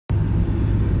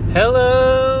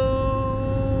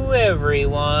Hello,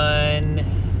 everyone.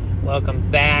 Welcome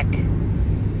back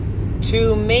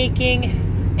to making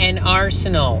an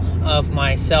arsenal of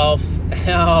myself.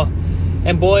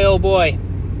 And boy, oh boy,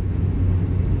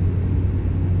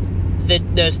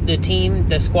 the team,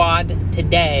 the squad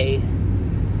today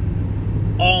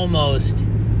almost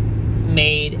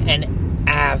made an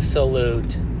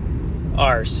absolute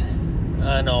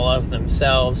arsenal of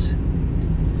themselves.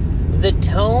 The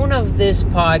tone of this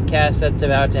podcast that's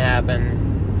about to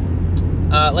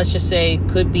happen, let's just say,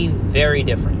 could be very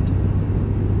different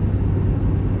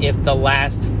if the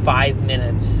last 5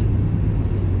 minutes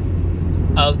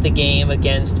of the game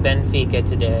against Benfica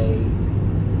today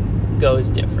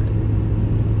goes different.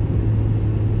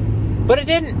 But it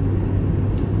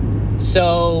didn't.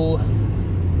 So,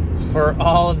 for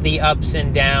all of the ups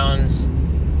and downs,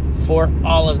 for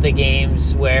all of the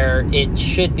games where it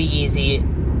should be easy,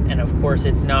 and of course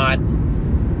it's not,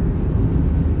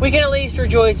 we can at least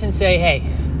rejoice and say, hey,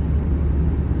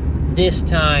 this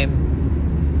time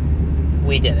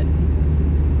we did it.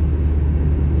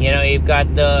 You know, you've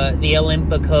got the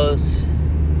Olympiacos,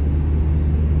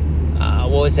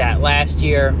 what was that, last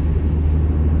year?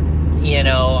 You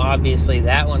know, obviously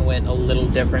that one went a little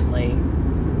differently.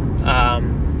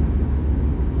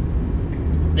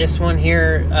 This one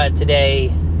here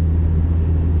today,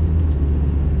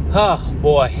 oh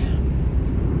boy.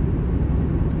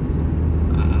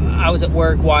 I was at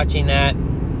work watching that.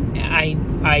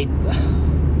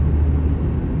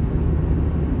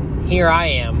 Here I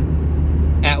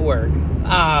am at work.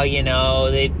 Oh, you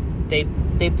know, they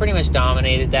pretty much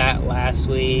dominated that last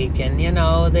week, and you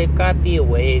know, they've got the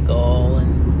away goal,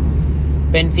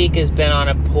 and Benfica's been on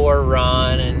a poor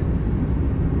run, and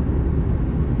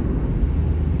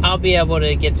I'll be able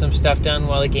to get some stuff done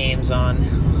while the game's on.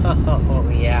 Oh,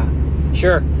 yeah.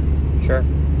 Sure.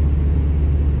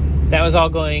 That was all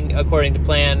going according to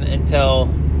plan until,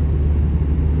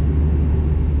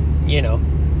 you know,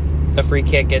 the free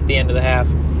kick at the end of the half.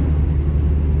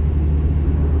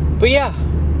 But yeah.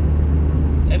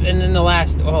 And then the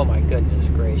last, oh my goodness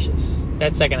gracious.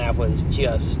 That second half was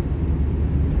just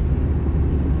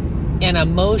an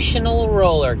emotional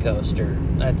roller coaster.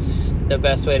 That's the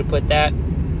best way to put that.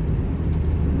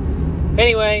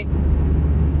 Anyway,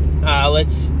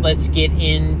 let's get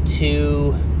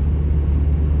into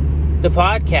the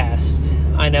podcast.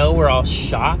 I know we're all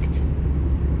shocked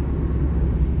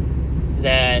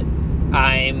that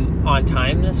I'm on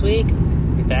time this week.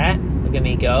 Look at that. Look at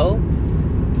me go.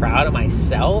 Proud of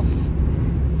myself.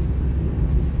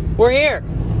 We're here.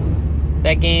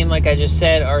 That game, like I just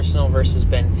said, Arsenal versus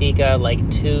Benfica, like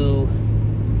 2,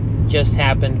 just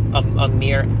happened a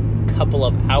mere couple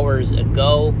of hours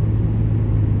ago.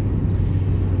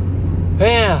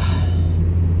 Yeah.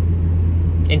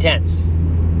 Intense.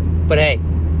 But hey,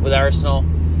 with Arsenal,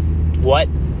 what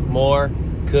more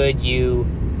could you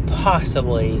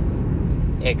possibly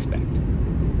expect?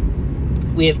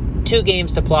 We have 2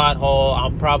 games to plot hole.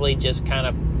 I'll probably just kind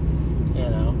of, you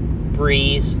know,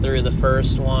 breeze through the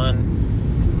first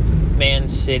one. Man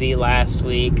City last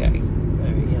week,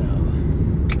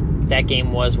 that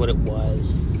game was what it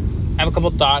was. I have a couple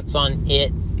thoughts on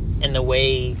it and the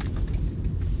way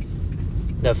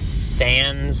the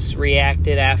fans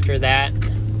reacted after that.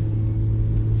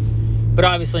 But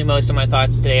obviously most of my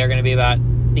thoughts today are going to be about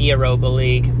the Europa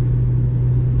League.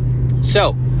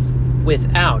 So,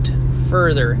 without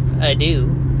further ado,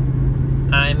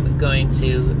 I'm going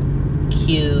to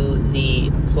cue the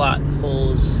plot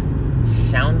holes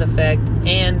sound effect,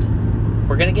 and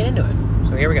we're going to get into it.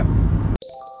 So here we go.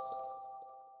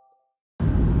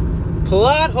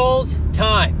 Plot holes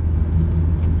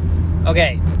time.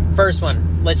 Okay, first one.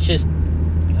 Let's just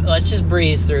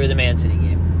breeze through the Man City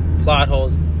game. Plot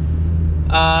holes.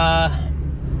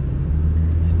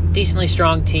 Decently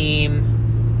strong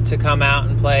team to come out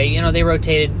and play. You know, they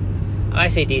rotated. I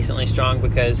say decently strong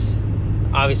because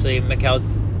obviously Mikel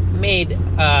made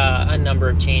a number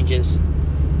of changes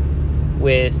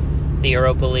with the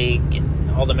Europa League and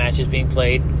all the matches being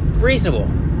played. Reasonable.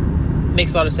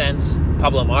 Makes a lot of sense.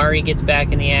 Pablo Mari gets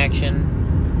back in the action.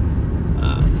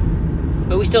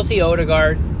 But we still see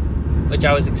Odegaard, which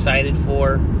I was excited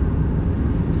for,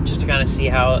 just to kind of see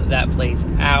how that plays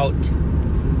out.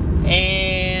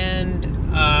 And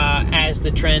as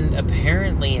the trend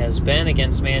apparently has been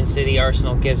against Man City,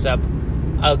 Arsenal gives up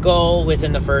a goal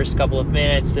within the first couple of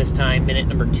minutes. This time, minute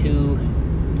number 2,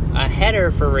 a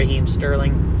header for Raheem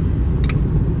Sterling.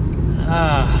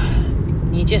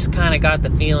 You just kind of got the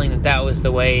feeling that was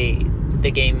the way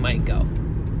the game might go.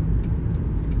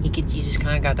 You just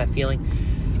kind of got that feeling.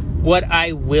 What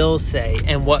I will say,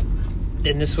 and what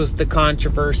and this was the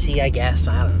controversy, I guess,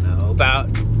 I don't know, about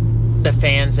the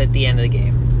fans at the end of the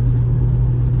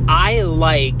game. I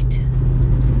liked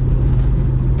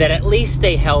that at least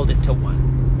they held it to 1.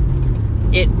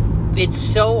 It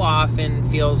so often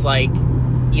feels like,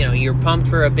 you're pumped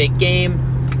for a big game.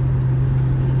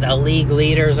 The league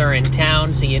leaders are in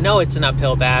town, so it's an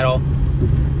uphill battle.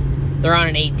 They're on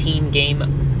an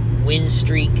 18-game win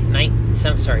streak.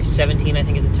 17, I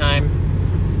think, at the time.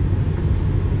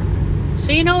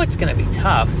 So it's going to be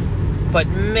tough. But,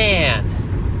 man,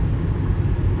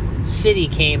 City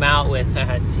came out with...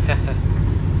 I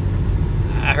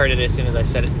heard it as soon as I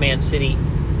said it. Man City.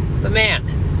 But, man,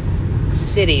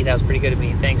 City, that was pretty good of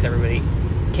me. Thanks, everybody.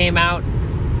 Came out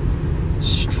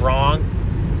strong,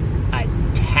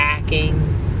 attacking,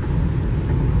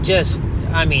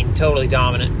 totally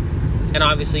dominant. And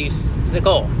obviously, the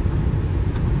goal.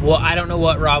 Well, I don't know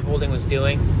what Rob Holding was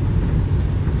doing.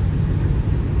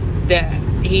 That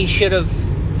he should have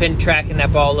been tracking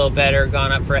that ball a little better,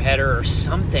 gone up for a header or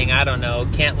something. I don't know.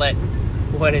 Can't let,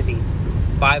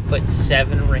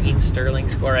 5'7" Raheem Sterling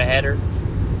score a header.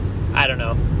 I don't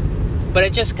know. But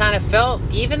it just kind of felt,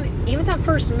 even that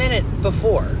first minute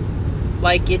before,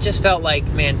 it just felt like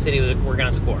Man City were going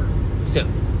to score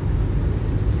soon.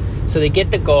 So they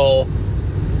get the goal,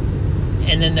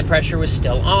 and then the pressure was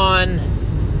still on.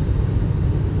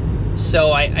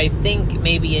 So I think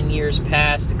maybe in a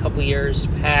couple years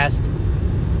past,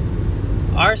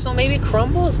 Arsenal maybe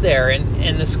crumbles there,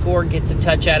 and the score gets a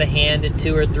touch out of hand at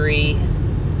 2 or 3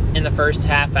 in the first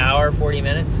half hour, 40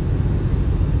 minutes.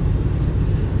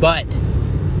 But,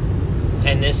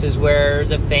 and this is where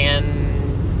the fans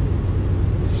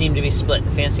seem to be split.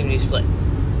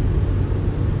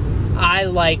 I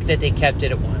like that they kept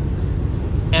it at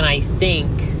 1. And I think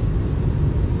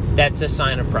that's a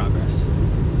sign of progress.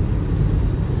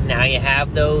 Now you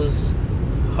have those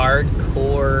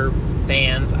hardcore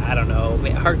fans, I don't know,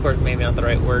 hardcore is maybe not the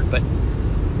right word, but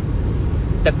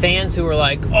the fans who are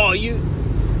like, oh,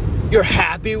 you're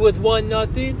happy with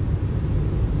 1-0?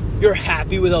 You're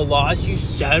happy with a loss? You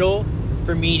settle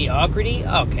for mediocrity?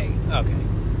 Okay.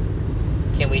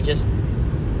 Can we just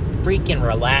freaking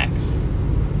relax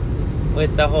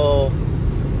with the whole,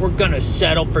 we're gonna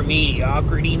settle for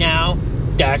mediocrity now?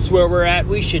 That's where we're at.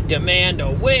 We should demand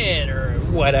a win, or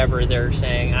whatever they're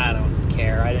saying. I don't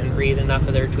care. I didn't read enough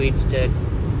of their tweets to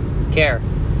care.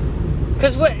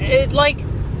 Because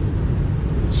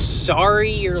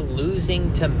sorry you're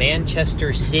losing to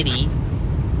Manchester City.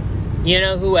 You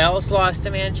know who else lost to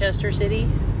Manchester City?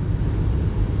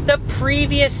 The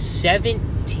previous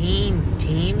 17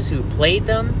 teams who played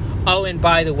them. Oh, and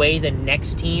by the way, the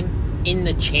next team in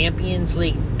the Champions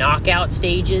League knockout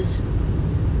stages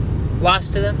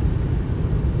lost to them.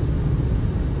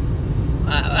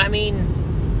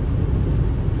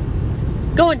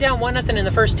 Going down 1-0 in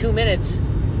the first 2 minutes,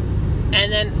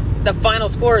 and then the final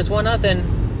score is 1-0.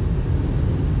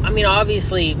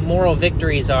 Obviously, moral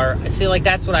victories are... See,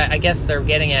 that's what I guess they're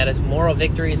getting at, is moral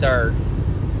victories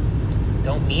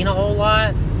don't mean a whole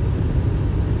lot.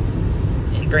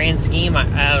 In grand scheme, I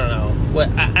don't know.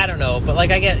 I don't know, but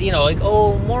I get,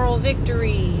 moral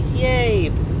victories, yay.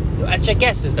 Which I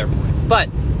guess is their point. But,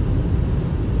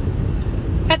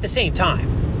 at the same time,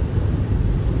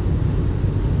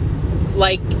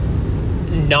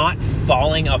 not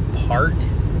falling apart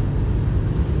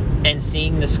and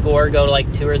seeing the score go to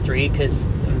 2 or 3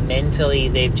 because mentally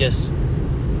they've just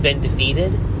been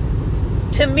defeated,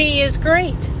 to me is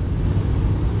great.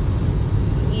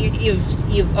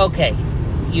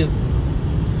 You've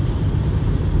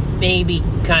maybe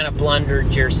kind of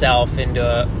blundered yourself into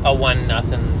a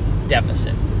 1-0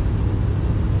 deficit.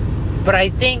 But I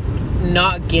think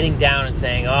not getting down and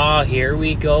saying, oh, here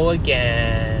we go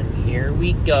again. Here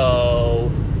we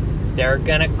go. They're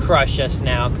going to crush us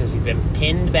now because we've been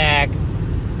pinned back.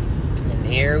 And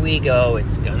here we go.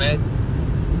 It's going to...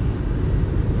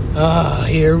 Oh,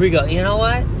 here we go. You know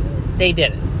what? They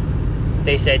did it.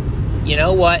 They said, you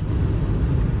know what?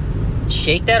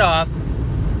 Shake that off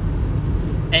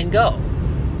and go.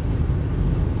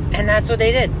 And that's what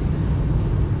they did.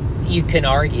 You can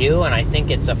argue, and I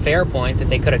think it's a fair point, that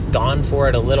they could have gone for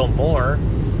it a little more.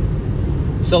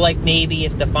 So, maybe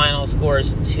if the final score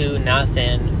is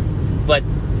 2-0, but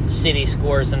City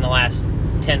scores in the last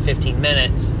 10-15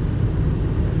 minutes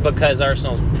because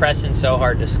Arsenal's pressing so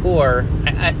hard to score,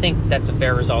 I think that's a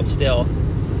fair result still.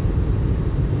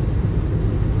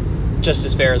 Just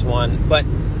as fair as 1. But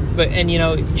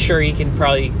sure, you can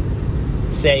probably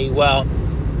say, well,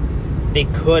 they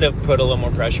could have put a little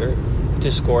more pressure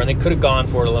to score, and they could have gone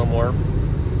for it a little more.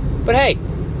 But hey,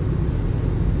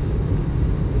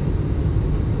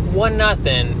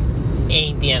 1-0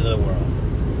 ain't the end of the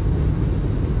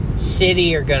world.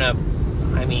 City are gonna,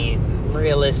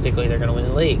 realistically, they're gonna win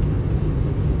the league.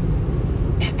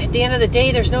 At the end of the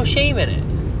day, there's no shame in it.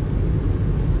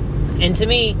 And to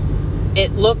me,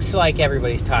 it looks like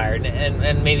everybody's tired.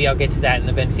 And maybe I'll get to that in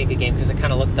the Benfica game, because it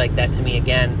kind of looked like that to me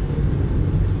again.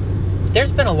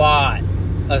 There's been a lot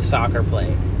of soccer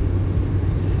played.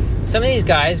 Some of these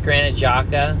guys, Granit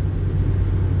Xhaka,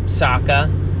 Saka,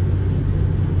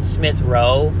 Smith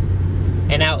Rowe,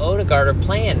 and now Odegaard are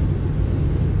playing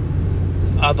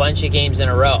a bunch of games in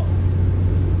a row.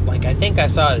 Like, I think I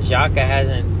saw that Xhaka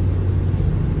hasn't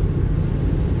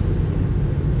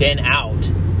been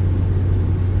out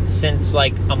since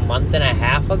like a month and a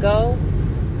half ago.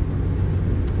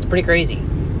 It's pretty crazy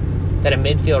that a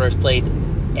midfielder's played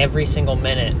every single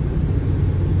minute,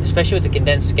 especially with the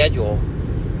condensed schedule,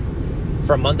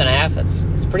 for a month and a half. It's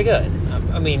pretty good.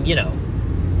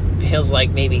 Feels like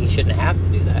maybe he shouldn't have to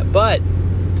do that, but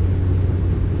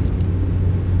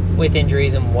with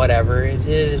injuries and whatever, it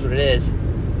is what it is.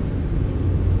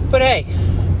 But hey,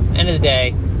 end of the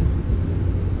day,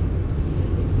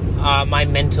 my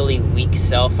mentally weak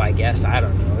self, I guess, I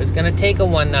don't know, is going to take a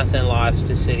 1-0 loss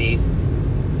to City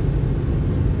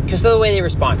because of the way they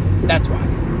responded. That's why.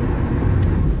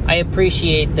 I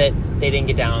appreciate that they didn't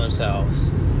get down on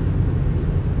themselves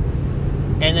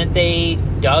and that they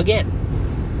dug in.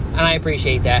 And I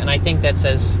appreciate that. And I think that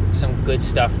says some good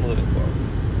stuff moving forward.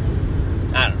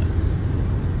 I don't know.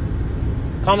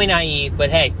 Call me naive, but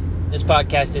hey, this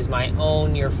podcast is my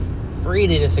own. You're free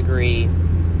to disagree.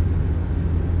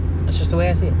 That's just the way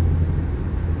I see it.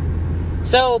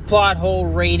 So, plot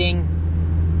hole rating.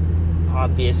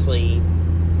 Obviously,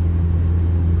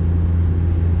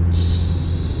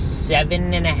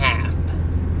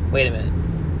 7.5. Wait a minute.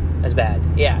 That's bad.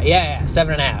 Yeah.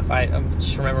 7.5. I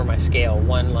just remember my scale.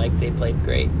 1, like, they played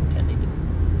great. 10, they didn't.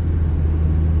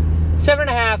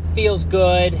 7.5 feels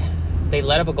good. They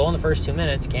let up a goal in the first 2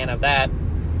 minutes. Can't have that.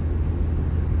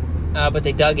 But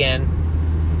they dug in.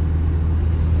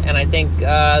 And I think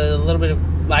a little bit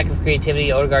of lack of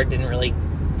creativity. Odegaard didn't really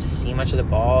see much of the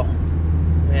ball.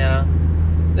 Yeah.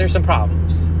 There's some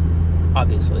problems,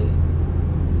 obviously.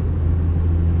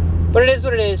 But it is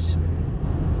what it is.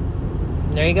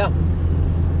 There you go.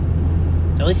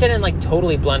 At least they didn't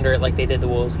totally blunder it like they did the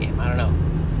Wolves game. I don't know.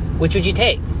 Which would you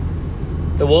take?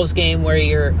 The Wolves game where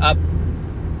you're up,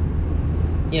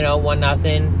 1-0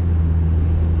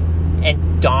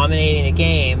 and dominating the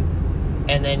game,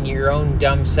 and then your own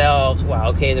dumb selves.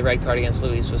 Wow, okay, the red card against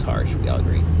Luis was harsh. We all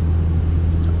agree.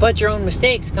 But your own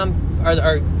mistakes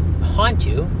haunt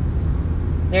you.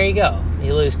 There you go.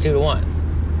 You lose 2-1.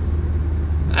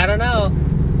 I don't know.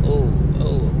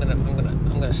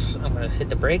 I'm gonna hit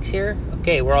the brakes here.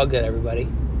 Okay, we're all good, everybody.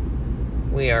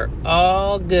 We are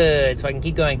all good, so I can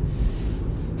keep going.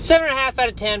 7.5 out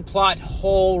of 10 plot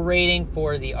hole rating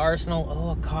for the Arsenal. Oh,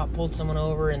 a cop pulled someone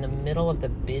over in the middle of the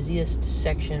busiest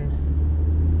section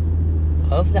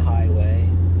of the highway.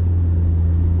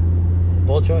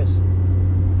 Bold choice.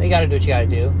 You gotta do what you gotta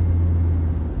do.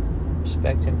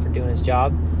 Respect him for doing his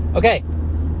job. Okay.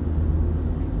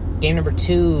 Game number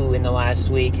 2 in the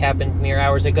last week happened mere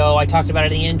hours ago. I talked about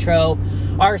it in the intro.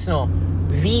 Arsenal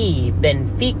v.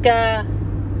 Benfica,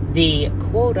 the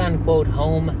quote-unquote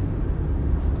home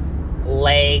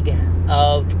leg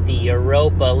of the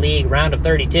Europa League round of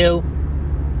 32,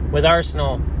 with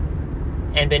Arsenal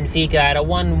and Benfica at a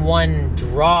 1-1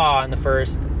 draw in the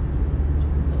first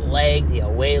leg, the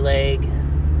away leg.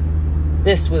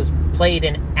 This was played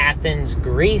in Athens,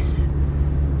 Greece.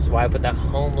 Which is why I put that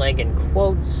home leg in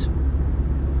quotes.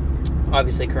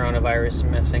 Obviously, coronavirus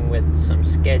messing with some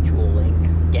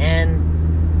scheduling again.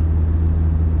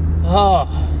 Oh,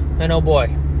 and oh boy.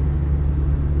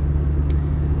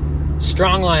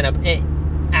 Strong lineup.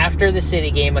 After the City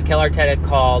game, Mikel Arteta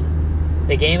called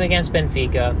the game against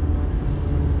Benfica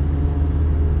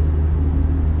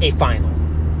a final.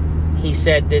 He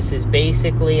said this is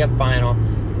basically a final,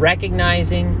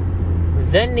 recognizing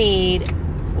the need.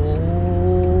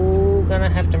 Ooh, gonna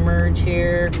have to merge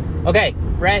here. Okay,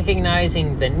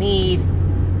 recognizing the need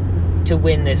to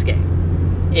win this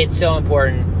game. It's so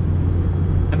important.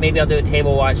 Maybe I'll do a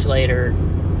table watch later.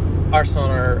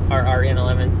 Arsenal are in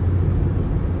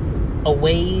 11th. A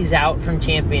ways out from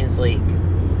Champions League.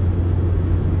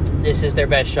 This is their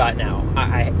best shot now.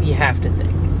 You have to think.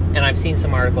 And I've seen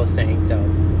some articles saying so.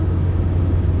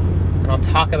 And I'll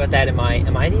talk about that in my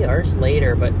IDRs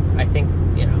later, but I think,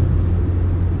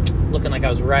 looking like I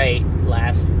was right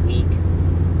last week.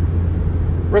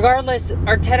 Regardless,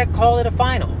 Arteta called it a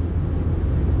final.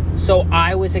 So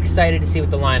I was excited to see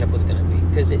what the lineup was going to be.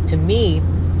 Because to me,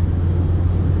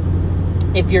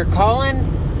 if you're calling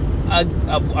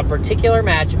a particular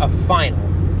match a final,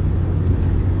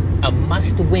 a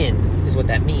must-win is what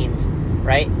that means,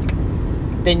 right?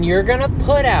 Then you're going to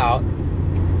put out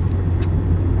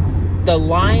the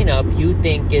lineup you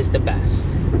think is the best,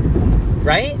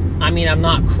 right? I mean, I'm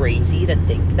not crazy to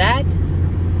think that.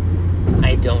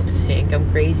 I don't think I'm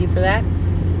crazy for that.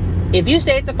 If you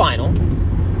say it's a final,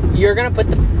 you're going to put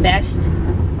the best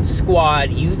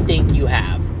squad you think you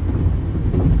have.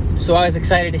 So I was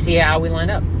excited to see how we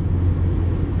line up.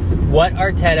 What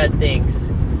Arteta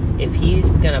thinks, if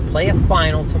he's going to play a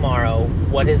final tomorrow,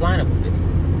 what his lineup will be.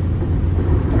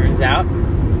 Turns out,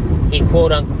 he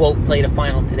quote-unquote played a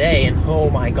final today, and oh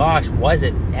my gosh, was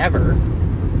it ever.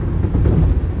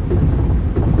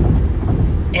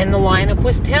 And the lineup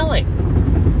was telling.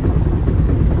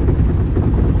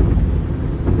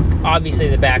 Obviously,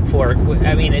 the back four,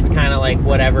 I mean, it's kind of like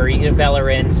whatever. You get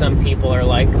Bellerin, some people are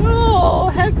like, oh,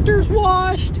 Hector's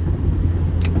washed.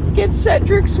 Get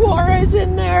Cedric Suarez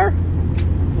in there.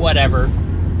 Whatever.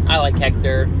 I like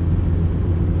Hector.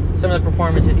 Some of the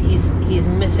performances, he's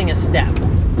missing a step.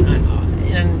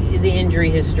 And the injury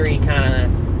history kind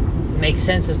of makes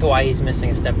sense as to why he's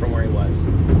missing a step from where he was.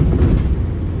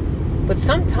 But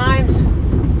sometimes,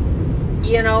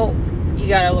 you know, you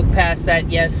gotta look past that.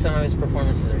 Yes, some of his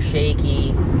performances are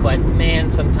shaky, but man,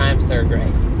 sometimes they're great.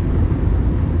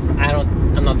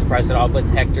 I'm not surprised at all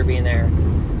with Hector being there.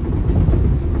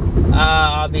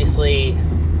 Obviously,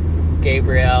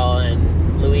 Gabriel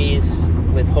and Luis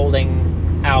with Holding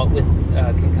out with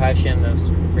concussion, that was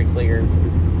pretty clear.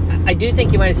 I do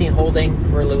think you might have seen Holding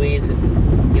for Luis if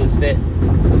he was fit.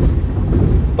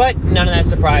 But none of that's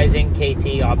surprising.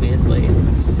 KT, obviously,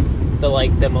 it's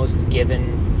the most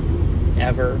given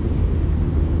ever.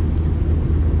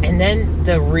 And then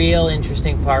the real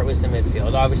interesting part was the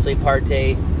midfield. Obviously,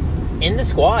 Partey in the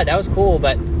squad, that was cool,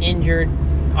 but injured.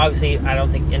 Obviously, I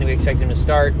don't think anybody expected him to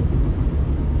start.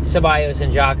 Ceballos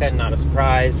and Xhaka, not a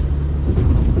surprise.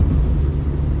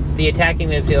 The attacking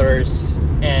midfielders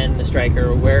and the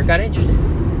striker where it got interesting.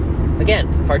 Again,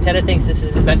 if Arteta thinks this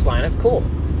is his best lineup, cool.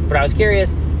 But I was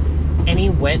curious, and he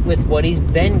went with what he's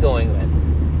been going with.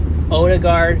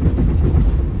 Odegaard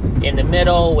in the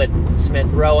middle with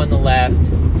Smith Rowe on the left,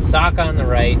 Saka on the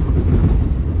right,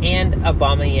 and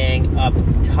Aubameyang up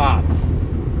top.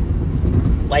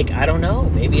 Like, I don't know.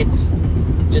 Maybe it's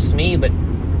just me, but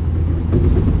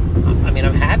I mean,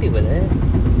 I'm happy with it.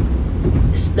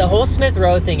 The whole Smith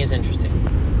Rowe thing is interesting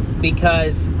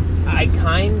because I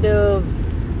kind of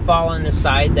fall on the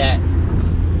side that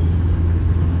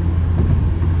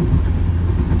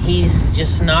he's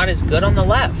just not as good on the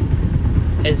left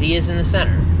as he is in the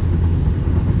center.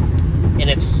 And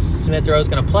if Smith Rowe's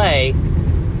going to play,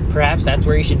 perhaps that's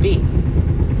where he should be.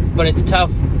 But it's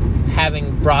tough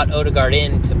having brought Odegaard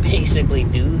in to basically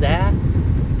do that.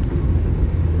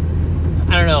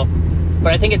 I don't know.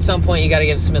 But I think at some point you got to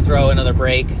give Smith Rowe another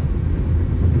break.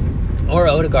 Or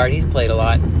Odegaard, he's played a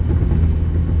lot.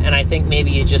 And I think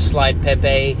maybe you just slide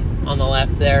Pepe on the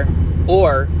left there.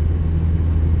 Or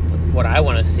what I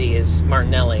want to see is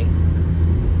Martinelli.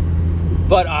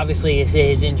 But obviously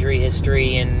his injury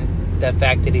history and the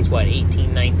fact that he's,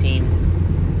 18, 19?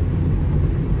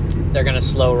 They're going to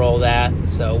slow roll that.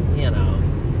 So, you know,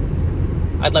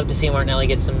 I'd love to see Martinelli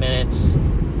get some minutes.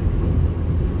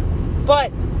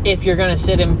 But if you're going to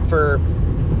sit him for,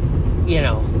 you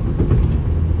know,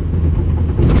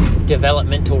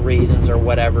 developmental reasons or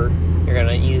whatever, you're going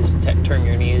to use turn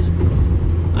you're going to use,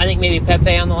 I think maybe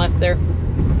Pepe on the left there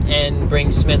and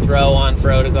bring Smith Rowe on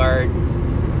for Odegaard,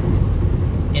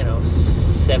 you know,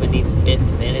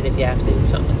 75th minute if you have to,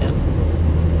 something like that.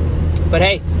 But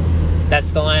hey,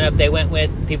 that's the lineup they went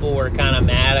with. People were kind of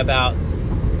mad about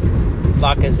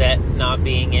Lacazette not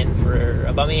being in for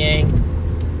Aubameyang.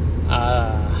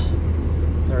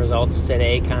 The results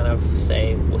today kind of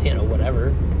say, well, you know,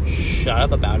 whatever. Shut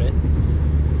up about it.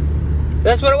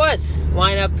 That's what it was.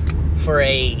 Lineup for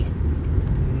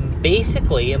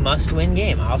basically a must-win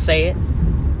game. I'll say it.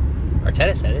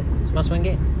 Arteta said it. It's a must-win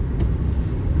game.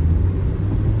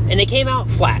 And they came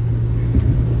out flat.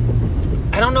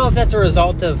 I don't know if that's a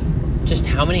result of just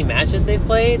how many matches they've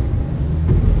played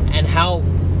and how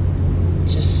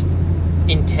just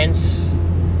intense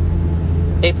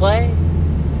they play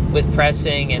with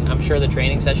pressing, and I'm sure the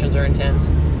training sessions are intense.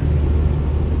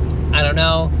 I don't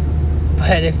know,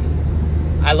 but if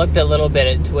I looked a little bit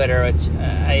at Twitter, which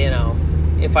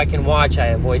if I can watch, I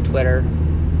avoid Twitter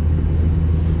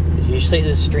because usually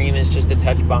the stream is just a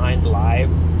touch behind live.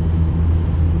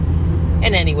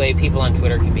 And anyway, people on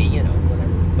Twitter can be, whatever.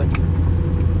 But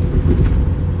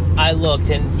I looked,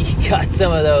 and you got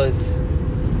some of those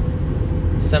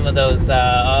some of those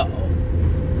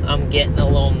I'm getting a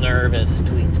little nervous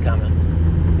tweets coming.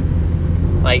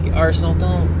 Like, Arsenal,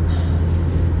 don't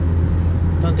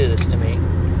do this to me.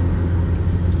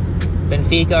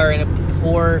 Benfica are in a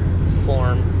poor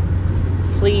form.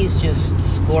 Please just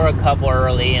score a couple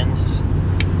early and just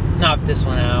knock this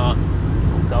one out.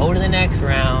 Go to the next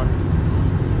round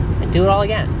and do it all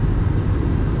again.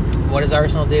 What does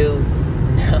Arsenal do?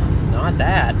 No, not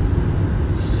that.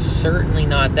 Certainly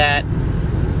not that.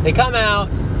 They come out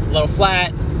a little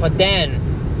flat, but then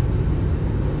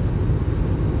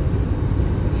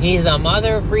he's a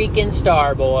mother freaking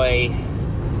star boy,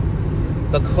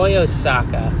 Bukayo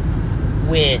Saka,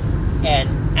 with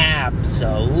an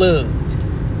absolute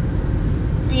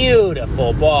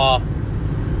beautiful ball,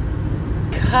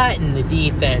 cutting the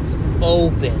defense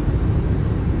open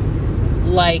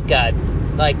like a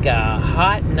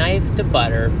hot knife to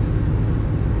butter,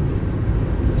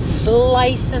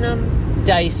 slicing them,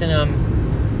 dicing them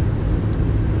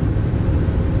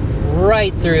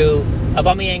right through.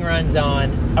 Aubameyang runs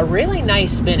on. A really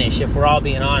nice finish, if we're all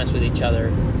being honest with each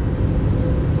other.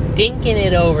 Dinking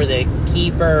it over the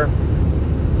keeper.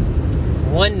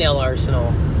 1-0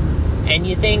 Arsenal. And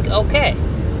you think, okay,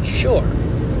 sure,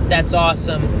 that's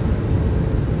awesome.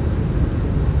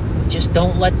 Just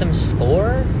don't let them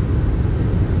score?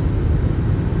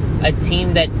 A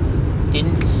team that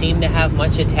didn't seem to have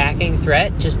much attacking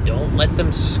threat, just don't let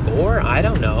them score? I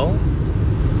don't know.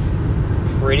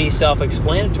 Pretty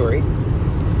self-explanatory.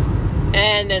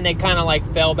 And then they kind of like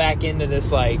fell back into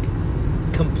this like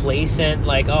complacent,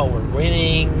 like, oh, we're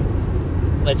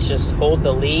winning, let's just hold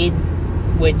the lead,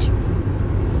 which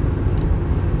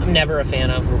I'm never a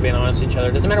fan of, if we're being honest with each other.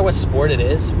 It doesn't matter what sport it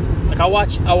is. Like, I'll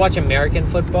watch American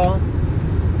football.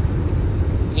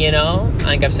 You know,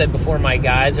 like I've said before, my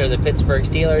guys are the Pittsburgh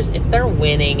Steelers. If they're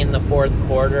winning in the fourth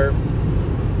quarter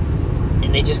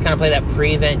and they just kind of play that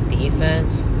prevent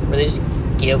defense where they just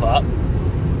give up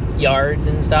yards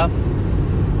and stuff,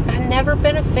 I've never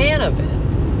been a fan of it.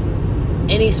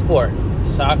 Any sport,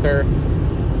 soccer,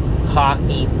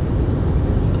 hockey,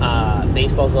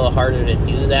 baseball's a little harder to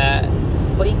do that,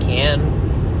 but you can.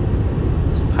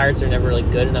 Pirates are never really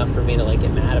good enough for me to like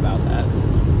get mad about that.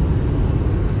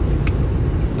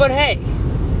 But hey,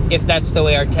 if that's the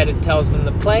way Arteta tells them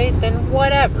to play, then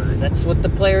whatever. That's what the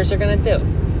players are going to do.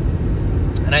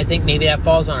 And I think maybe that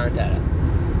falls on Arteta.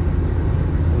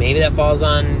 Maybe that falls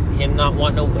on him not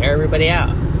wanting to wear everybody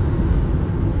out.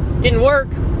 Didn't work.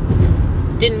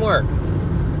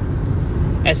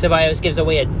 Ceballos gives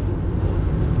away a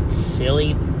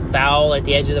silly foul at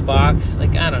the edge of the box.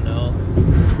 Like, I don't know.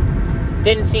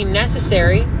 Didn't seem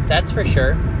necessary, that's for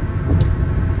sure.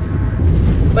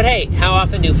 But hey, how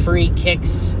often do free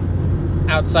kicks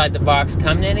outside the box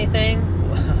come to anything?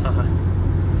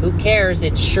 Who cares?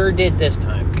 It sure did this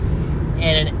time.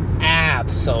 And an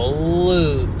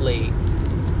absolutely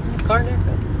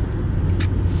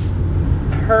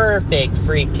perfect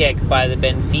free kick by the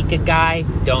Benfica guy.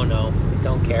 Don't know.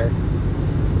 Don't care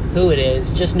who it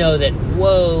is. Just know that,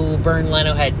 whoa, Bernd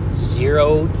Leno had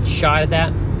zero shot at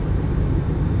that.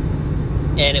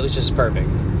 And it was just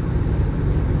perfect.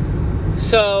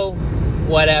 So,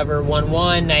 whatever.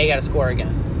 1-1. Now you got to score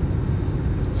again.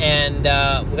 And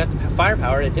we got the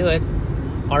firepower to do it.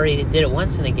 Already did it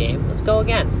once in the game. Let's go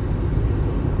again.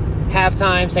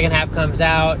 Halftime, second half comes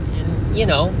out. And, you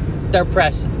know, they're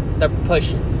pressing. They're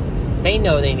pushing. They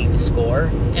know they need to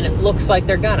score. And it looks like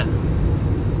they're gonna.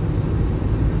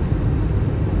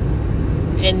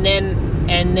 And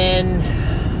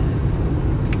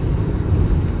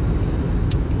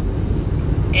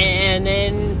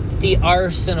then the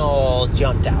Arsenal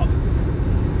jumped out.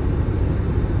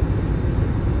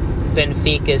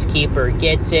 Benfica's keeper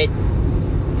gets it,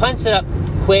 punts it up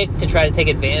quick to try to take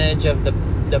advantage of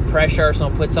the pressure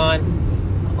Arsenal puts on.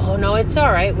 Oh, no, it's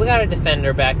all right. We got a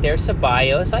defender back there,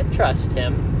 Ceballos. I trust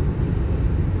him.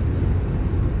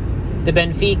 The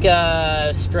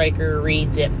Benfica striker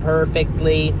reads it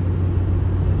perfectly.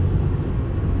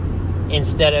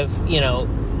 Instead of, you know,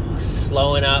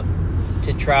 slowing up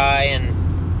to try and,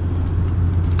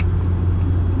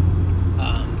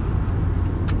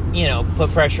 you know, put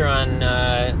pressure on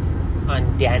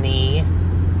Danny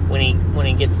when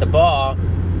he gets the ball,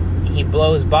 he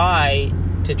blows by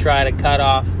to try to cut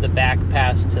off the back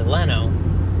pass to Leno.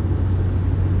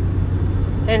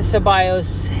 And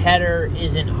Ceballos' header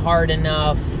isn't hard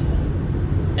enough,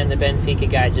 and the Benfica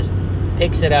guy just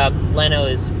picks it up. Leno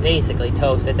is basically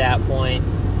toast at that point.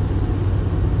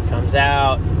 Comes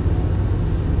out,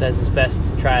 does his best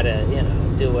to try to, you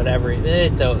know, do whatever.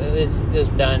 It was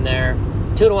done there.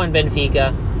 2-1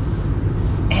 Benfica.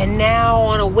 And now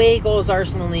on away goals,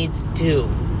 Arsenal needs 2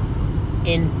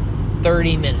 in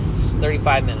 30 minutes,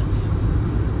 35 minutes.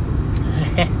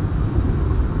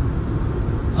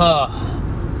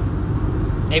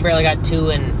 They barely got 2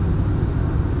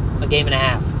 in a game and a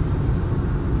half.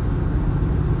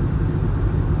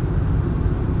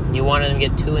 You wanted them to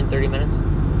get 2 in 30 minutes?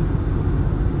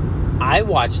 I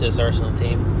watched this Arsenal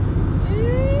team.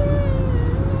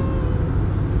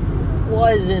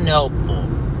 Wasn't helpful.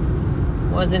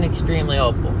 Wasn't extremely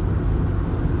hopeful.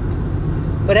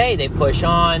 But hey, they push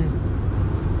on.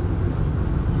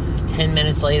 10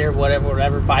 minutes later,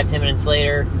 whatever, 5-10 minutes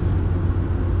later,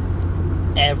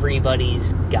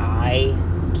 everybody's guy,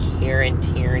 Kieran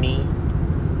Tierney,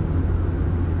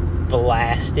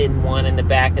 blasted one in the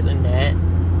back of the net,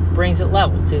 brings it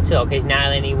level 2-2. Okay, now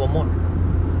they need one more.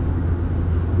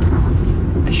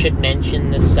 I should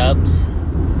mention the subs.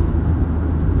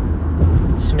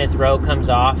 Smith Rowe comes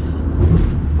off,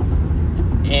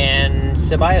 and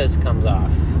Ceballos comes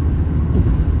off.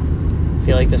 I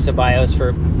feel like the Ceballos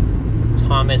for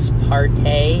Thomas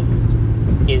Partey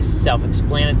is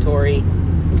self-explanatory.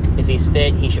 If he's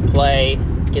fit, he should play,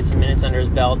 get some minutes under his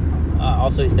belt.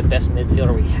 Also, he's the best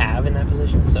midfielder we have in that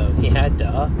position, so he had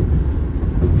to.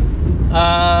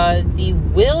 The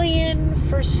Willian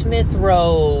for Smith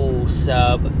Rowe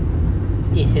sub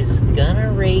is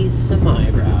gonna raise some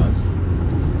eyebrows.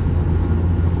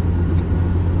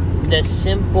 The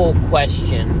simple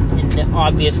question, and the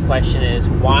obvious question is,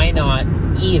 why not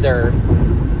either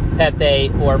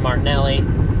Pepe or Martinelli?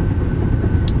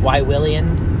 Why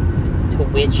Willian? To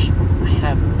which I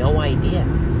have no idea.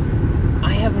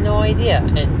 I have no idea.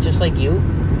 And just like you,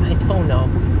 I don't know.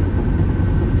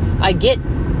 I get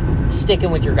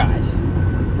sticking with your guys.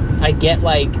 I get,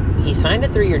 like, he signed a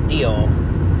 3-year deal. I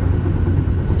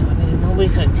mean,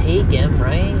 nobody's going to take him,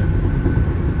 right?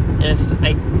 And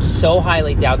I so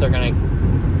highly doubt they're going to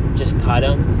just cut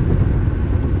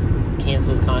him,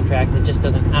 cancel his contract. It just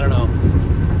doesn't, I don't know.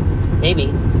 Maybe,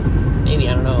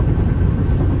 I don't know.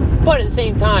 But at the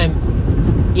same time,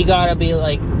 you got to be,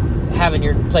 like, having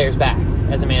your players back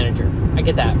as a manager. I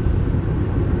get that.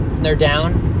 They're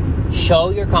down. Show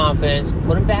your confidence.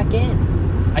 Put them back in.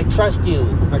 I trust you,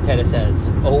 Arteta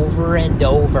says, over and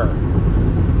over.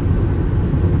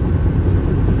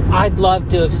 I'd love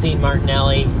to have seen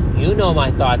Martinelli. You know my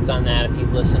thoughts on that if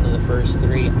you've listened to the first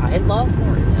 3. I love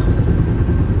Martinelli.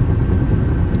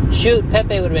 Shoot,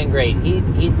 Pepe would have been great.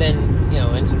 He'd been,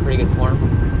 in some pretty good form.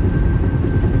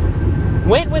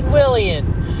 Went with Willian.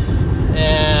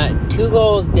 2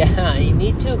 goals down. You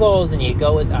need 2 goals and you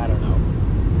go with, I don't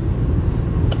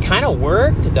know. It kind of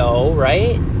worked though,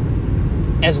 right?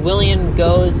 As Willian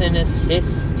goes and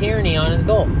assists Tierney on his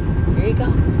goal. Here you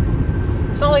go.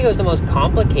 It's not like it was the most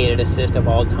complicated assist of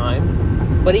all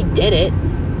time, but he did it.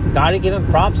 Gotta give him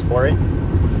props for it.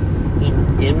 He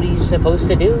did what he was supposed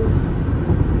to do.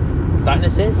 Got an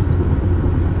assist.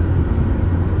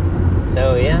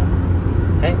 So, yeah.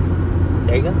 Hey,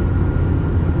 there you go.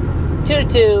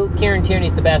 2-2. Kieran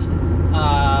Tierney's the best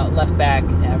left back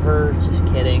ever. Just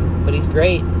kidding. But he's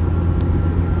great.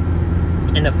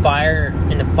 And the fire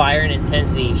and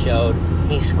intensity he showed,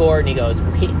 he scored and he goes,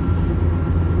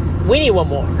 we need one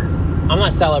more. I'm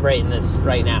not celebrating this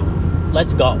right now.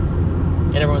 Let's go.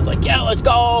 And everyone's like, yeah, let's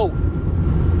go.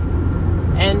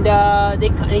 And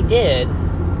they did.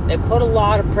 They put a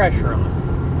lot of pressure on.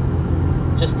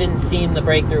 Just didn't seem the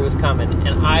breakthrough was coming.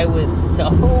 And I was so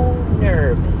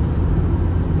nervous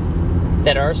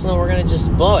that Arsenal were going to just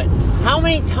blow it. How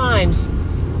many times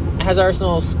has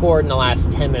Arsenal scored in the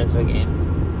last 10 minutes of a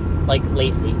game? Like,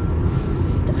 lately?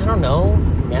 I don't know.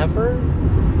 Never?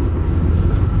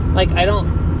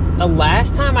 The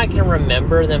last time I can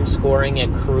remember them scoring a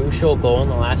crucial goal in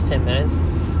the last 10 minutes,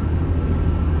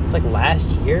 it's like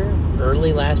last year,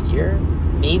 early last year,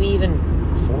 maybe even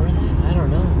before that. I don't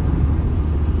know.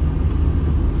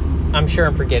 I'm sure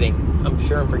I'm forgetting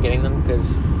them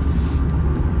because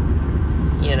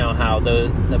you know how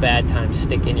the bad times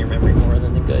stick in your memory more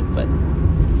than the good, but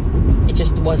it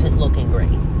just wasn't looking great.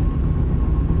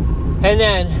 And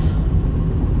then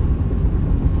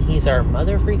he's our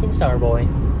mother freaking star boy.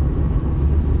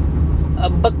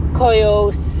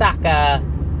 Bukayo Saka,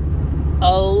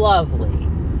 a lovely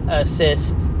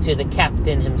assist to the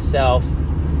captain himself.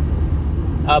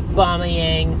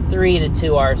 Aubameyang,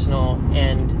 3-2 Arsenal,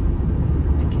 and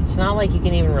it's not like you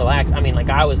can even relax. I mean,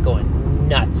 I was going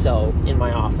nutso in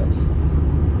my office.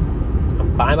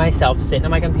 I'm by myself, sitting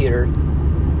on my computer,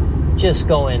 just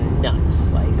going nuts.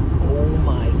 Oh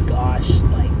my gosh,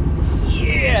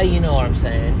 yeah, you know what I'm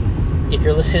saying. If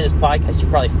you're listening to this podcast, you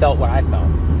probably felt what I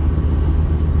felt.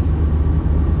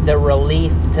 the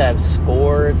relief to have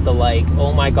scored, the like,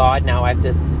 oh my God, now I have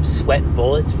to sweat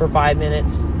bullets for 5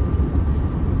 minutes.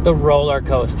 The roller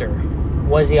coaster.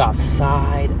 Was he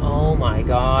offside? Oh my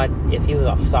God. If he was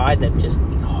offside, that'd just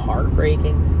be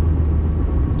heartbreaking.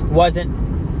 Wasn't.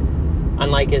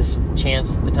 Unlike his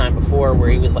chance the time before where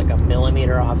he was like a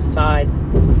millimeter offside.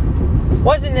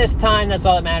 Wasn't this time. That's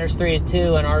all that matters.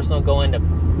 3-2 and Arsenal going to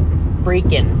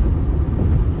freaking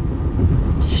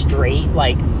straight.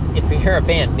 Like, if you're a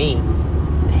fan, me,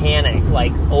 panic.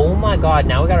 Like, oh my God,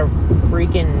 now we gotta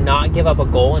freaking not give up a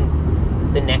goal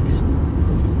in the next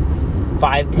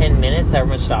 5-10 minutes, however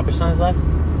much stoppage time's left.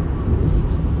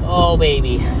 Oh,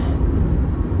 baby.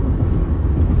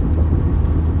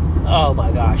 Oh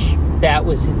my gosh. That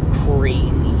was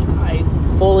crazy. I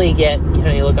fully get,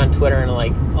 you look on Twitter and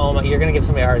like, oh my, you're going to give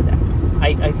somebody a heart attack.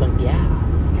 I think,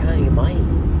 yeah, you might.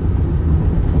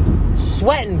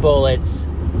 Sweating bullets.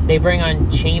 They bring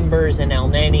on Chambers and El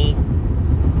Neni.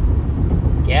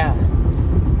 Yeah.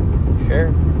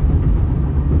 Sure.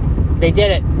 They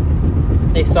did it.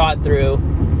 They saw it through.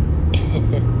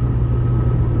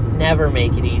 Never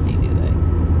make it easy, do they?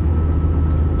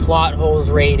 Plot holes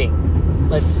rating.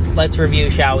 Let's review,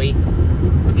 shall we?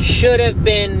 Should have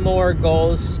been more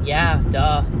goals. Yeah,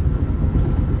 duh.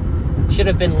 Should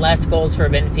have been less goals for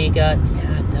Benfica.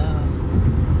 Yeah, duh.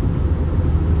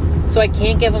 So I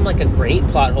can't give them like a great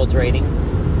plot holes rating,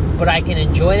 but I can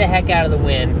enjoy the heck out of the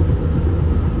win.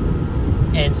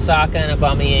 And Saka and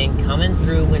Aubameyang coming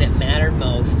through when it mattered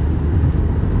most.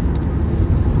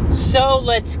 So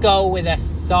let's go with a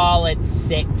solid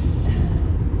 6.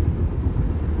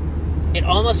 It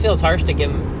almost feels harsh to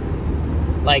give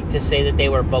them, like, to say that they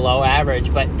were below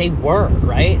average, but they were,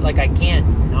 right? Like, I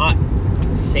can't not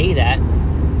say that.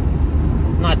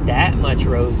 Not that much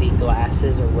rosy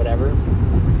glasses or whatever.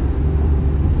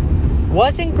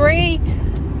 Wasn't great,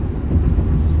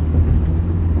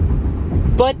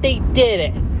 but they did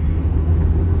it.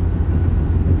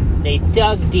 They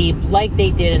dug deep like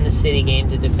they did in the City game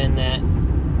to defend that.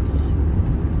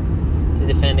 To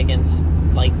defend against,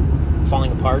 like,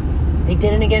 falling apart. They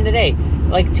did it again today.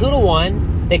 Like,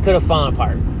 2-1, they could have fallen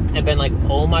apart. And been like,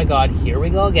 oh my God, here we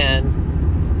go again.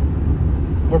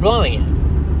 We're blowing it.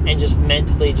 And just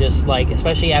mentally just, like,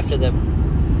 especially after the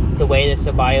way the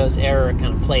Ceballos error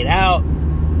kind of played out.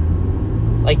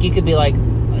 Like, you could be, like,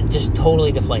 just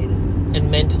totally deflated. And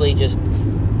mentally just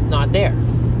not there.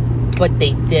 But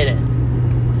they did it.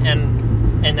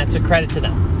 And that's a credit to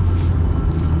them.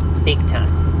 Big time.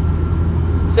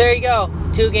 So there you go.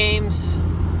 2 games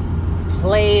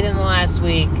played in the last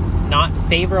week. Not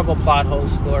favorable plot hole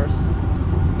scores.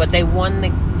 But they won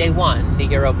the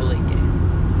Europa League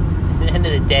game. At the end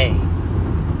of the day,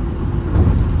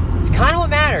 it's kind of what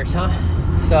matters, huh?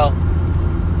 So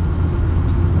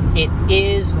it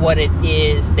is what it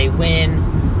is. They win.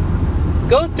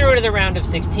 Go through to the round of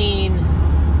 16.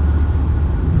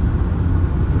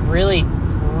 Really,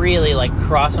 really, like,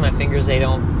 crossing my fingers they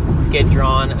don't get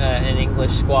drawn an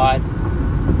English squad.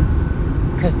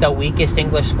 Because the weakest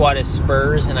English squad is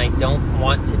Spurs, and I don't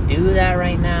want to do that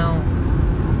right now.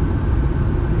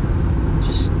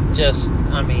 Just,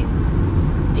 I mean,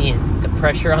 the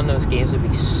pressure on those games would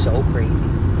be so crazy.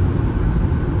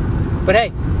 But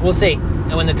hey, we'll see.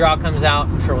 And when the draw comes out,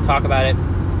 I'm sure we'll talk about it.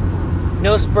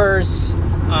 No Spurs,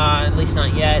 at least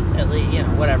not yet. At least,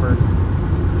 whatever.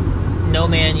 No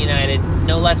Man United,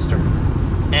 no Leicester.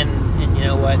 And you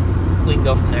know what? We can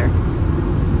go from there.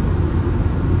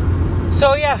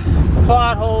 So yeah,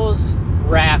 plot holes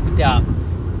wrapped up.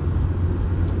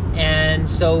 And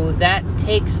so that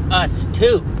takes us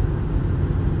to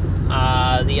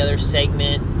the other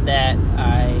segment that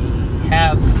I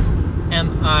have.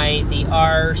 Am I the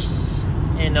arse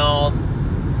and all?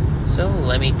 So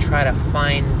let me try to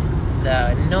find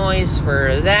the noise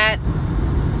for that.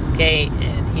 Okay,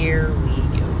 and here we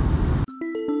go.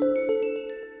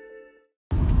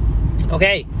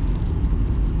 Okay.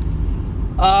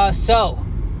 So,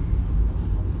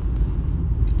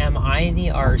 am I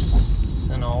the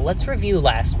Arsenal? Let's review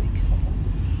last week's.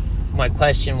 My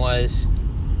question was,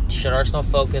 should Arsenal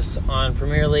focus on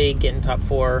Premier League, getting top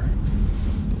 4,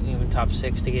 even top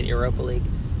 6 to get Europa League?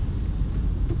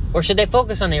 Or should they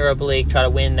focus on the Europa League, try to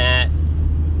win that,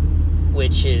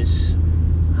 which is,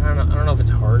 I don't know if it's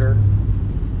harder,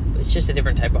 but it's just a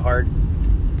different type of hard.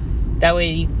 That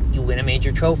way you win a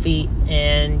major trophy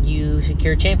and you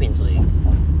secure Champions League.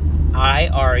 I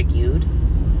argued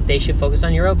they should focus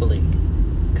on Europa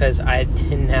League because I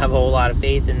didn't have a whole lot of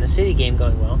faith in the City game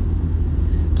going well.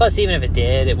 Plus, even if it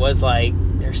did, it was like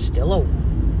there's still a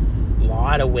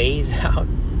lot of ways out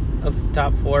of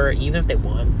top 4, even if they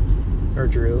won or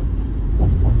drew.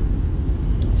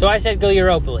 So I said go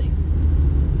Europa League.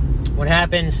 What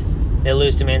happens? They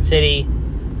lose to Man City.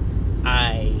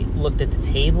 I looked at the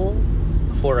table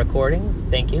before recording.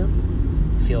 Thank you.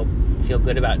 Feel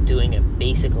good about doing a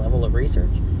basic level of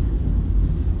research.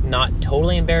 Not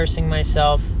totally embarrassing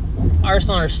myself.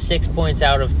 Arsenal are 6 points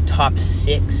out of top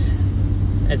 6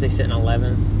 as they sit in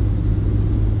 11th.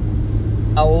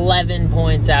 11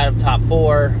 points out of top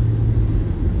 4,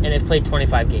 and they've played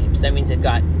 25 games. That means they've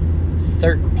got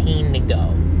 13 to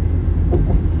go.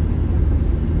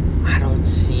 I don't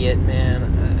see it, man.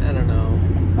 I don't know.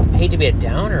 I hate to be a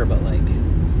downer, but like,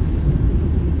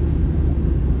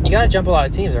 you gotta jump a lot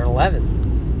of teams. They're in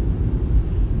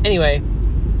 11th. Anyway,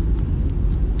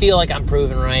 feel like I'm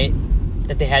proven right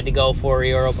that they had to go for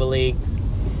Europa League.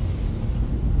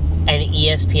 An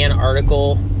ESPN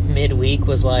article midweek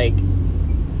was like,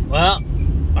 well,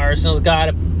 Arsenal's got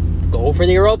to go for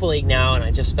the Europa League now, and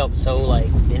I just felt so like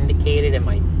vindicated in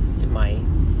my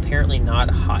apparently not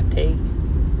a hot take.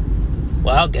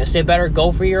 Well, guess they better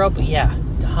go for Europa. Yeah,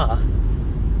 duh.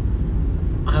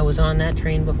 I was on that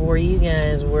train before you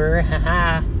guys were.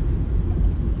 Haha.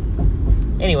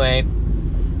 Anyway,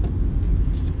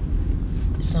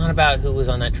 it's not about who was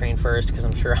on that train first, because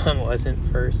I'm sure I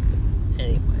wasn't first.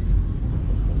 Anyway,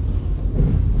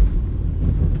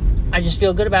 I just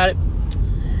feel good about it.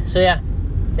 So yeah,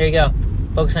 there you go.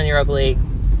 Focus on Europa League.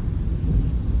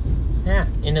 Yeah,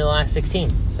 into the last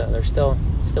 16. So they're still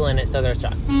in it. Still got a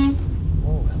shot.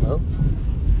 Oh, hello.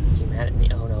 Is he mad at me?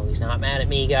 Oh no, he's not mad at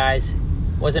me, guys.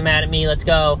 Wasn't mad at me. Let's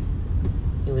go.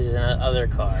 He was in another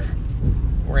car.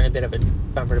 We're in a bit of a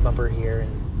bumper to bumper here,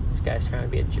 and this guy's trying to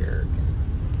be a jerk.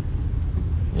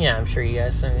 Yeah, I'm sure you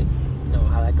guys know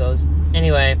how that goes.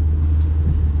 Anyway,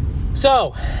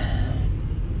 so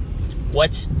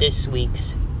what's this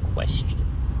week's question?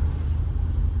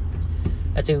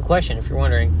 That's a good question, if you're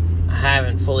wondering. I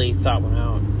haven't fully thought one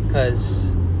out,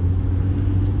 because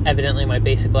evidently my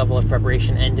basic level of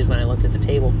preparation ended when I looked at the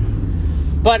table.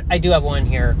 But I do have one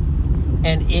here,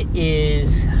 and it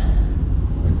is,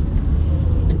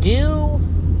 do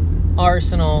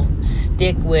Arsenal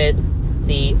stick with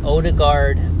the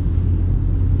Odegaard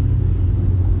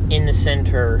in the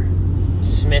center,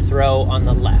 Smith Rowe on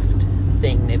the left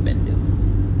thing they've been doing?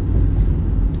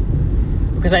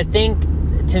 Because I think,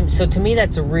 to me,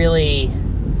 that's a really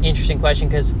interesting question,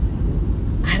 because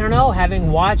I don't know,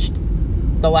 having watched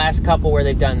the last couple where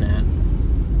they've done that,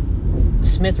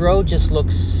 Smith Rowe just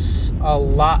looks a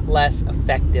lot less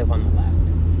effective on the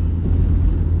left.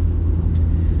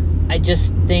 I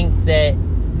just think that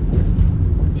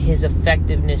his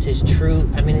effectiveness is true.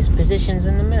 I mean, his position's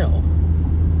in the middle.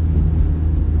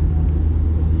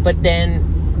 But then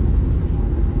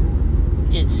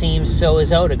it seems so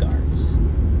is Odegaard's.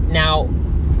 Now,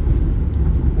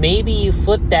 maybe you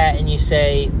flip that and you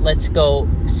say, let's go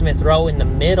Smith Rowe in the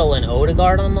middle and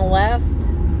Odegaard on the left.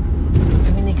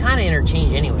 I mean, they kind of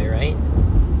interchange anyway, right?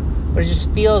 But it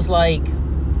just feels like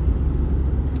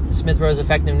Smith Rowe's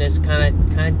effectiveness kind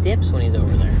of dips when he's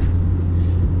over there.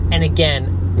 And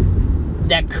again,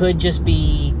 that could just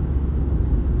be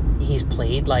he's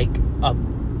played like a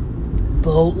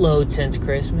boatload since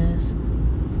Christmas.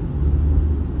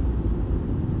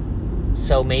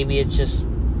 So maybe it's just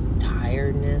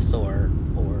tiredness or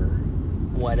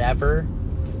whatever.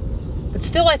 But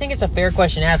still, I think it's a fair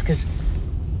question to ask, because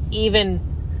you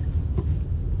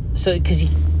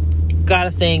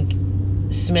gotta think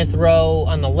Smith Rowe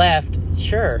on the left,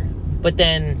 sure, but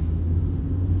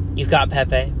then you've got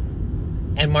Pepe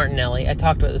and Martinelli. I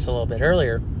talked about this a little bit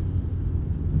earlier.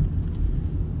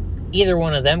 Either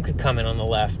one of them could come in on the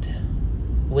left.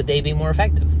 Would they be more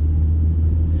effective?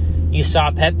 You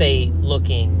saw Pepe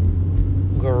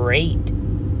looking great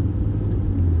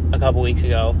a couple weeks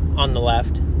ago on the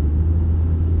left.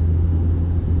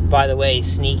 By the way,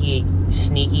 sneaky,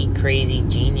 crazy,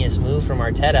 genius move from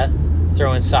Arteta,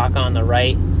 throwing Saka on the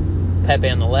right, Pepe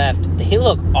on the left. They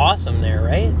look awesome there,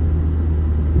 right?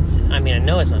 I mean, I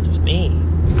know it's not just me.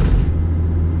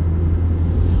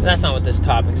 But that's not what this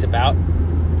topic's about.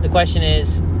 The question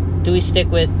is, do we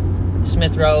stick with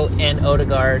Smith Rowe and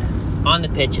Odegaard on the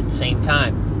pitch at the same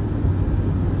time?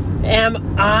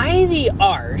 Am I the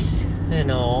arse,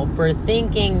 for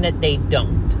thinking that they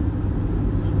don't?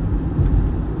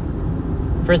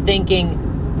 For thinking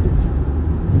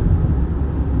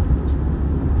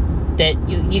that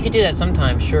you could do that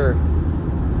sometimes, sure.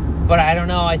 But I don't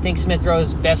know. I think Smith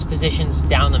Rowe's best position's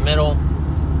down the middle.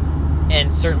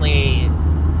 And certainly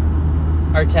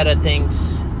Arteta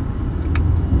thinks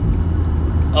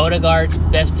Odegaard's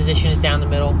best position is down the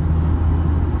middle.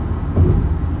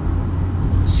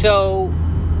 So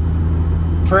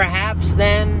perhaps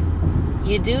then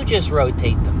you do just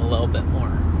rotate them a little bit more.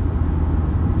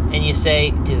 And you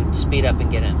say, dude, speed up and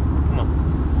get in. Come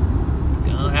on.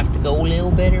 You're gonna have to go a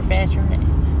little better, faster than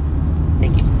that.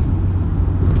 Thank you.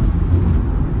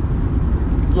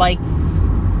 Like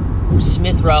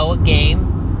Smith Rowe, a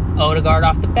game, Odegaard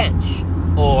off the bench.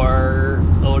 Or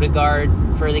Odegaard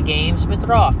for the game, Smith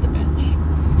Rowe off the bench.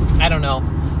 I don't know.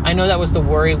 I know that was the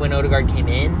worry when Odegaard came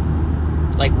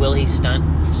in. Like, will he stunt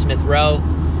Smith Rowe?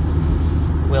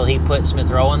 Will he put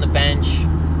Smith Rowe on the bench?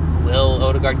 Will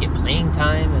Odegaard get playing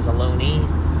time as a loanee?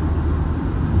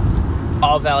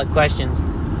 All valid questions.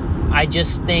 I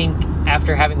just think,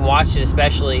 after having watched it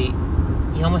especially,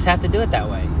 you almost have to do it that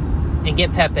way. And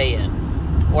get Pepe in.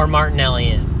 Or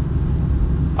Martinelli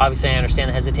in. Obviously, I understand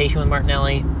the hesitation with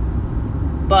Martinelli.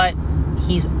 But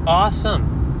he's awesome.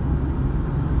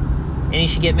 And he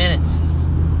should get minutes.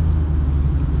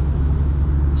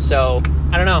 So,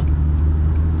 I don't know.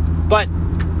 But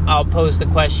I'll pose the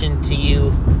question to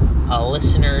you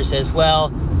listeners as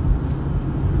well.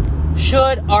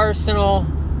 Should Arsenal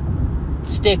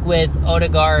stick with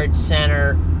Odegaard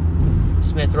center,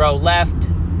 Smith Rowe left,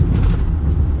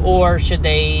 or should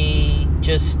they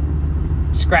just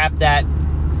scrap that,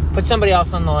 put somebody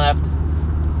else on the left,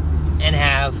 and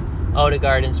have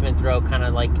Odegaard and Smith Rowe kind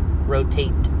of like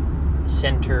rotate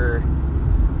center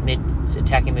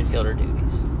attacking midfielder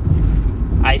duties?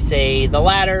 I say the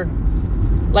latter.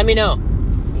 Let me know.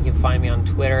 You can find me on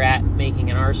Twitter at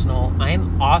MakingAnArsenal. I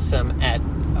am awesome at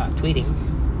tweeting.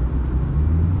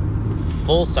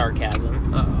 Full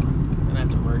sarcasm. I'm going to have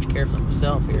to merge cares on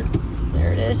myself here.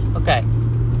 There it is. Okay.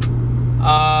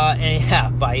 And yeah,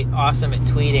 by awesome at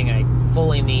tweeting, I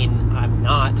fully mean I'm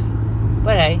not.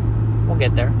 But hey, we'll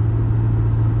get there.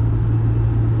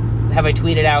 Have I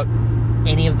tweeted out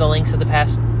any of the links of the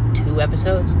past 2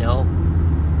 episodes? No.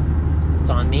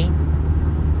 It's on me.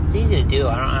 It's easy to do.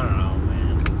 I don't know,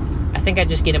 man. I think I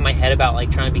just get in my head about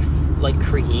like trying to be like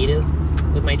creative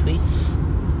with my tweets,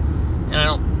 and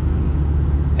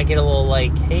I get a little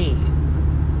like, hey,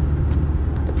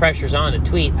 the pressure's on to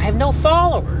tweet. I have no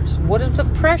followers. What is the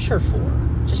pressure for?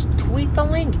 Just tweet the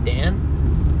link, Dan.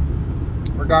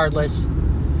 Regardless,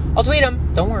 I'll tweet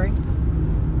them. Don't worry.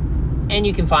 And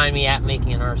you can find me at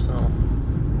MakingAnArsenal.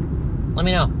 Let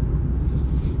me know.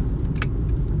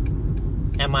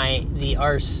 Am I the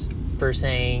arse for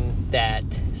saying that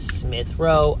Smith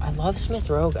Rowe? I love Smith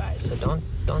Rowe, guys, so don't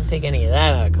take any of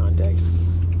that out of context.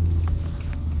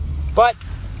 But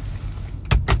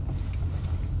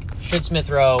should Smith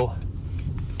Rowe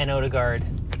and Odegaard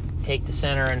take the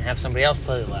center and have somebody else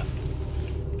play the left?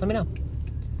 Let me know.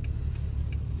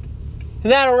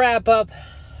 And that'll wrap up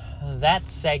that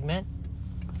segment.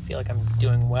 I feel like I'm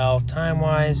doing well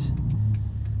time-wise.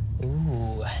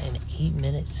 Ooh, an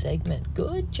 8-minute segment.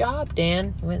 Good job,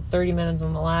 Dan. You went 30 minutes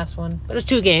on the last one. But it was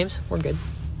 2 games. We're good.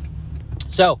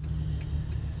 So,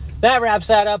 that wraps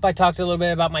that up. I talked a little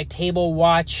bit about my table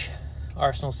watch.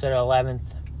 Arsenal sit at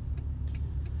 11th.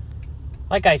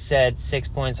 Like I said, 6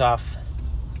 points off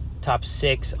top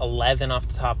 6, 11 off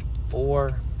the top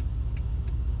 4.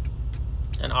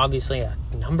 And obviously a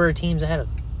number of teams ahead of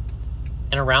them.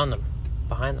 And around them.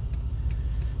 Behind them.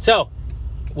 So,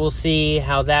 we'll see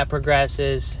how that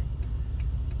progresses.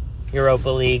 Europa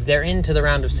League. They're into the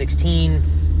round of 16.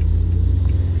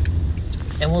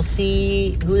 And we'll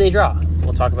see who they draw.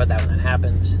 We'll talk about that when that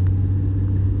happens.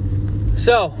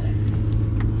 So,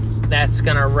 that's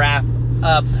going to wrap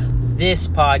up this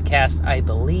podcast, I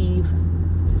believe.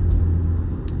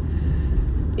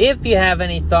 If you have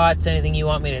any thoughts, anything you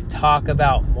want me to talk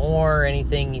about more,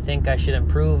 anything you think I should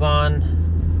improve on,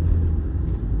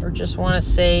 or just want to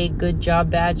say good job,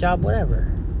 bad job,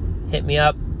 whatever, hit me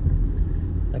up.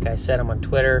 Like I said, I'm on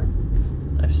Twitter.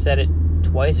 I've said it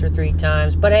twice or 3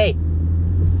 times. But hey,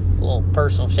 a little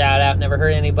personal shout out. Never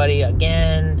heard anybody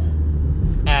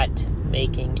again at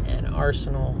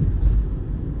MakingAnArsenal.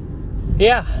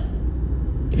 Yeah.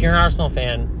 If you're an Arsenal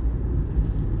fan,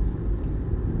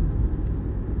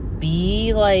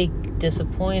 be like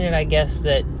disappointed, I guess,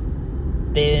 that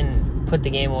they didn't put the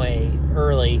game away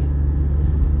early.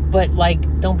 But,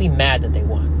 like, don't be mad that they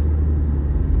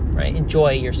won, right?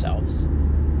 Enjoy yourselves.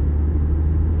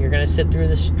 You're going to sit through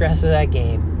the stress of that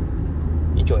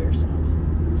game. Enjoy yourselves.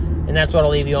 And that's what I'll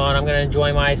leave you on. I'm going to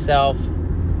enjoy myself.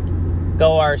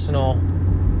 Go Arsenal.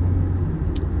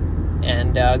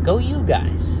 And go you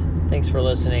guys. Thanks for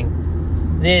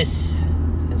listening. This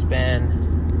has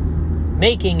been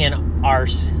Making an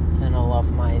Arsenal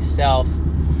of Myself.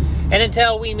 And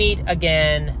until we meet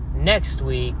again next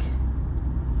week,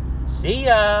 see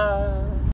ya!